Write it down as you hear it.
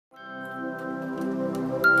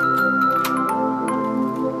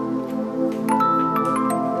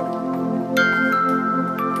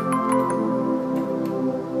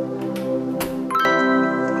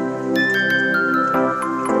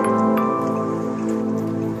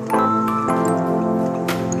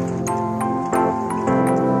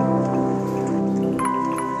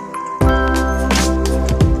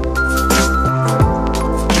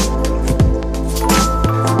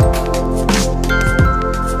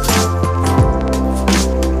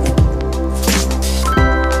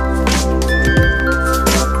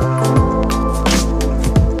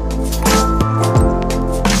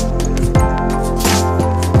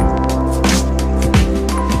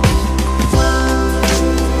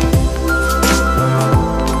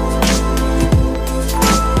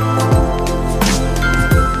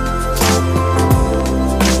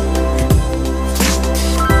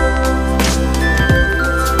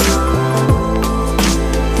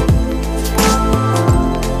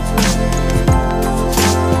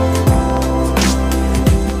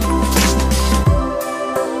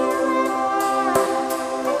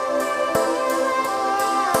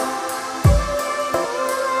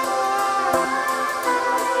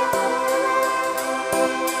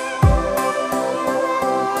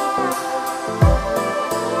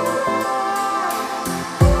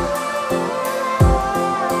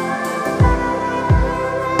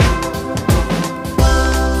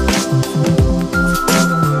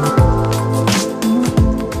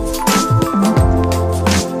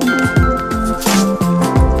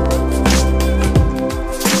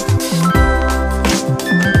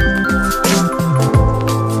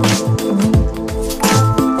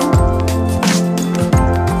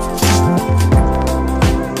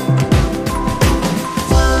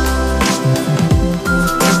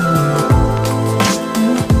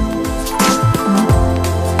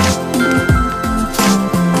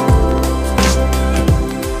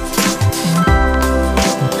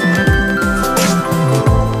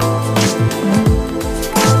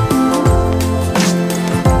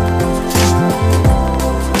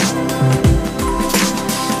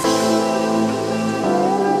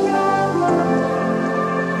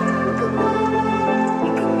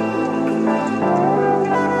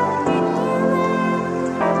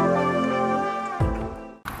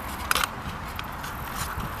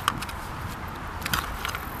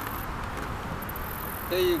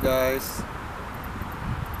Hey you guys,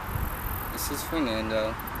 this is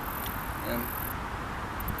Fernando, and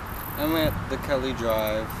I'm at the Kelly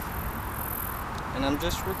Drive, and I'm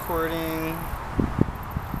just recording,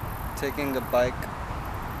 taking a bike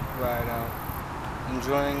ride out,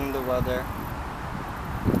 enjoying the weather,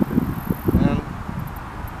 and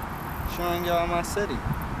showing y'all my city.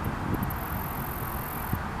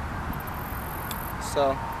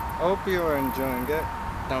 So, I hope you are enjoying it.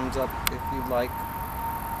 Thumbs up if you like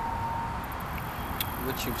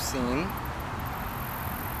what you've seen,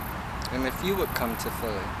 and if you would come to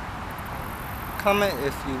Philly, comment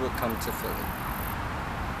if you would come to Philly.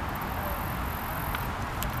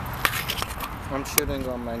 I'm shooting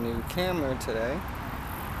on my new camera today,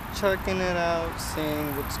 checking it out,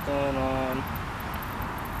 seeing what's going on,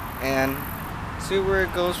 and see where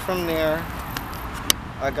it goes from there.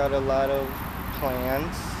 I got a lot of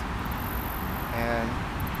plans and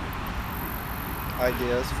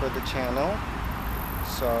ideas for the channel.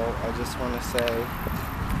 So I just want to say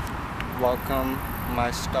welcome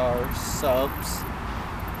my star subs,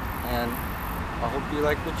 and I hope you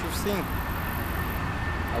like what you've seen.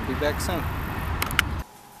 I'll be back soon.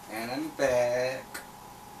 And I'm back.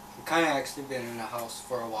 I've kind of actually been in the house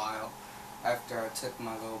for a while after I took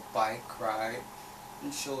my little bike ride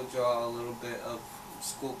and showed y'all a little bit of the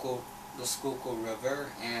Schuylkill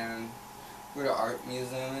River and where the art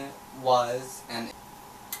museum was.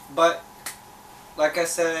 But like I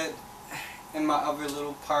said in my other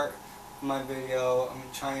little part of my video, I'm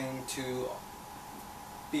trying to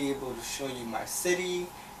be able to show you my city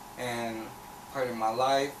and part of my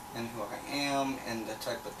life and who I am and the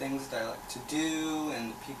type of things that I like to do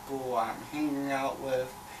and the people I'm hanging out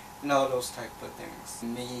with and all those type of things.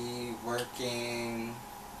 Me working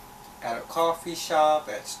at a coffee shop,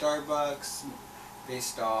 at Starbucks,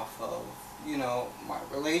 based off of, you know, my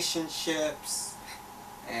relationships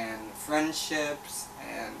and friendships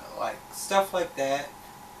and like stuff like that,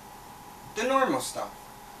 the normal stuff.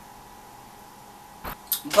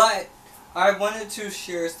 But I wanted to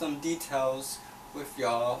share some details with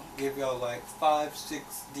y'all, give y'all like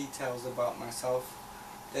 5-6 details about myself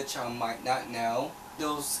that y'all might not know.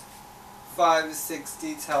 Those 5-6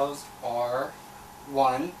 details are: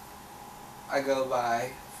 1, I go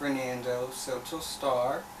by Fernando Soto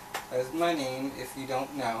Star. That's my name if you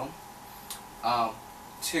don't know.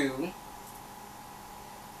 2,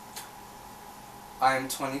 I'm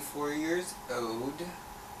 24 years old,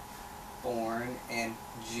 born in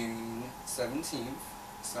June 17th,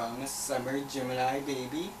 so I'm a summer Gemini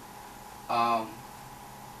baby. I'm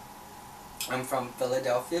from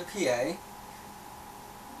Philadelphia, PA.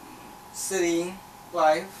 City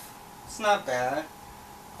life, it's not bad.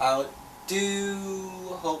 I do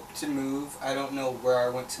hope to move. I don't know where I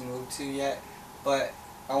want to move to yet, but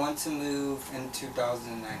I want to move in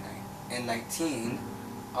 2019,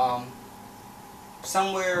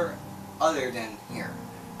 somewhere other than here,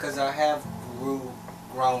 because I have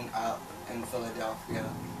grown up in Philadelphia,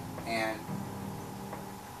 and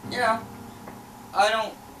yeah,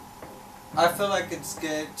 I feel like it's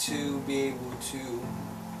good to be able to,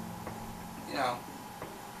 you know,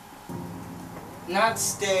 not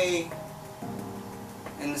stay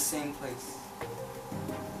in the same place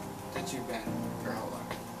that you've been your whole life.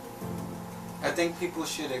 I think people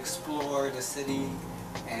should explore the city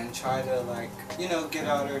and try to, like, you know, get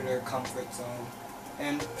out of their comfort zone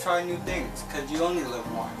and try new things, because you only live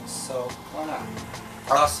once, so why not?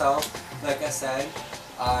 Also, like I said,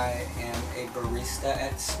 I am a barista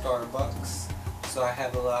at Starbucks, so I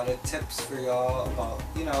have a lot of tips for y'all about,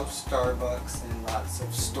 you know, Starbucks, and lots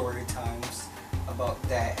of story times about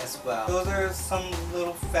that as well. Those are some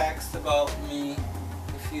little facts about me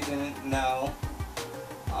if you didn't know.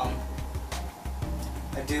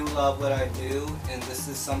 I do love what I do, and this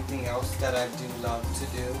is something else that I do love to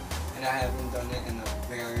do, and I haven't done it in a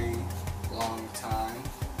very long time,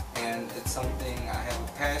 and it's something I have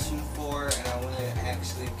a passion for, and I want to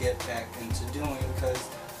actually get back into doing, because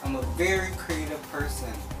I'm a very creative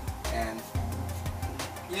person, and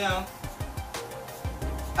you know,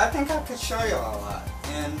 I think I could show y'all a lot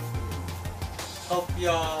and help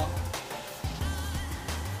y'all,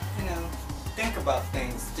 you know, think about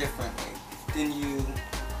things differently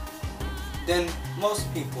than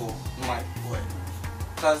most people might would,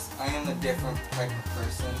 because I am a different type of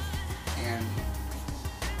person, and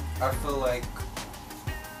I feel like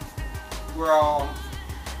we're all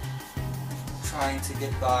trying to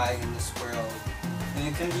get by in this world, and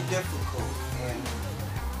it can be difficult, and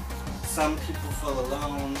some people feel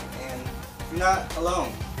alone, and you're not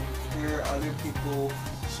alone. There are other people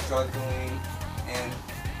struggling and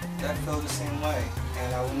that feel the same way,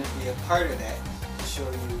 and I want to be a part of that, to show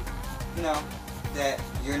you, you know, that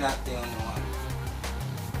you're not the only one.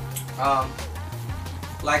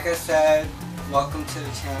 Like I said, welcome to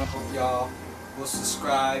the channel. Hope y'all will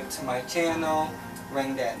subscribe to my channel,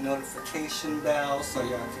 ring that notification bell so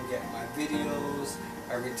y'all can get my videos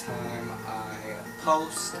every time I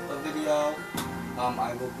post a video.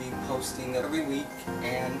 I will be posting every week,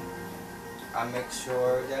 and I make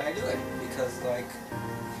sure that I do it because, like,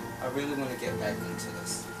 I really want to get back into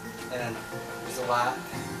this. And there's a lot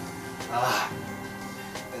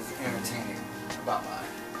that's entertaining about mine.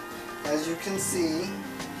 As you can see,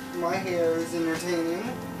 my hair is entertaining.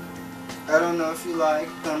 I don't know if you like,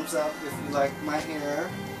 thumbs up if you like my hair.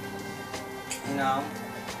 You know,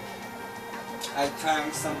 I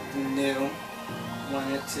tried something new.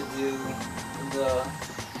 Wanted to do the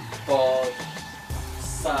bald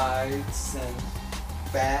sides and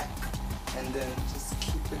back, and then just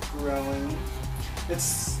keep it growing.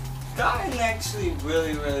 It's gotten actually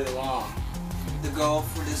really long. The goal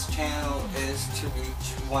for this channel is to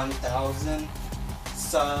reach 1,000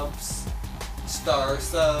 subs, star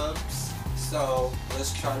subs. So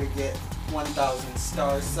let's try to get 1,000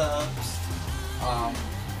 star subs.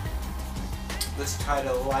 Let's try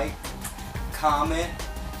to like, comment,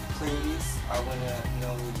 please. I want to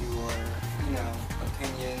know your, you know,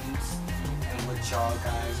 opinions and what y'all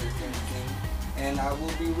guys are thinking. And I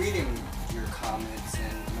will be reading your comments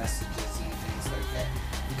and messages and things like that,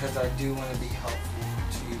 because I do want to be helpful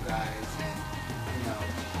to you guys and, you know,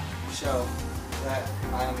 show that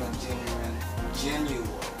I am a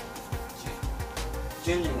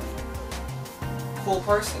genuine cool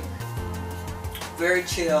person. Very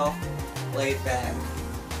chill, laid back,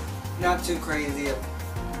 not too crazy of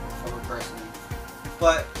a person,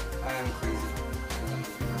 but I am crazy.